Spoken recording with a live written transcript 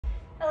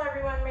Hello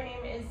everyone, my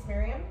name is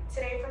Miriam.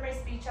 Today for my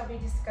speech I'll be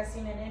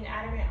discussing an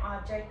inanimate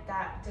object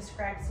that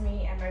describes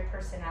me and my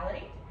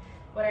personality.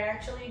 What I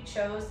actually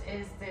chose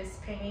is this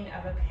painting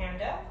of a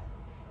panda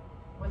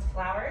with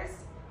flowers.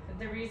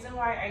 The reason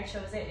why I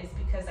chose it is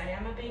because I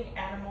am a big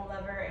animal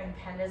lover and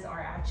pandas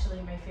are actually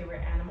my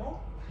favorite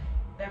animal.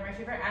 They're my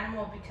favorite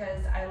animal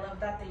because I love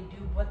that they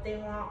do what they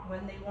want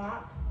when they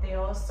want. They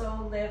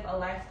also live a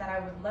life that I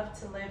would love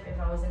to live if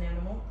I was an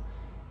animal.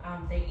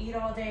 They eat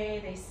all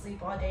day, they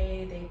sleep all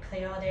day, they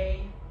play all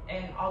day,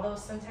 and although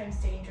sometimes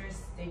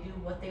dangerous, they do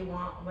what they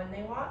want when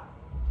they want,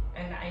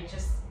 and I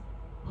just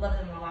love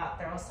them a lot.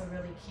 They're also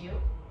really cute.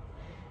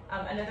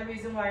 Another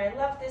reason why I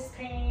love this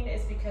painting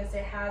is because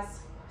it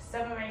has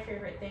some of my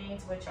favorite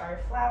things, which are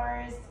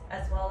flowers,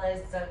 as well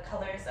as the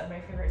colors of my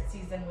favorite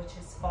season, which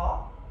is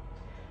fall.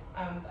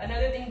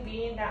 Another thing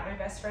being that my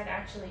best friend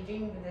actually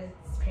gave me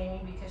this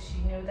painting because she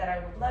knew that I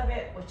would love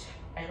it, which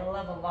I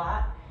love a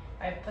lot.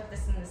 I put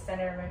this in the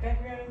center of my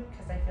bedroom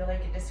because I feel like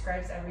it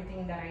describes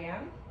everything that I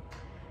am.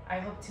 I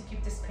hope to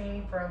keep this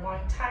painting for a long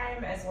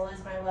time, as well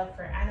as my love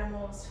for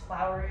animals,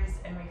 flowers,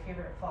 and my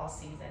favorite fall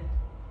season.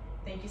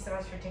 Thank you so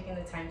much for taking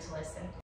the time to listen.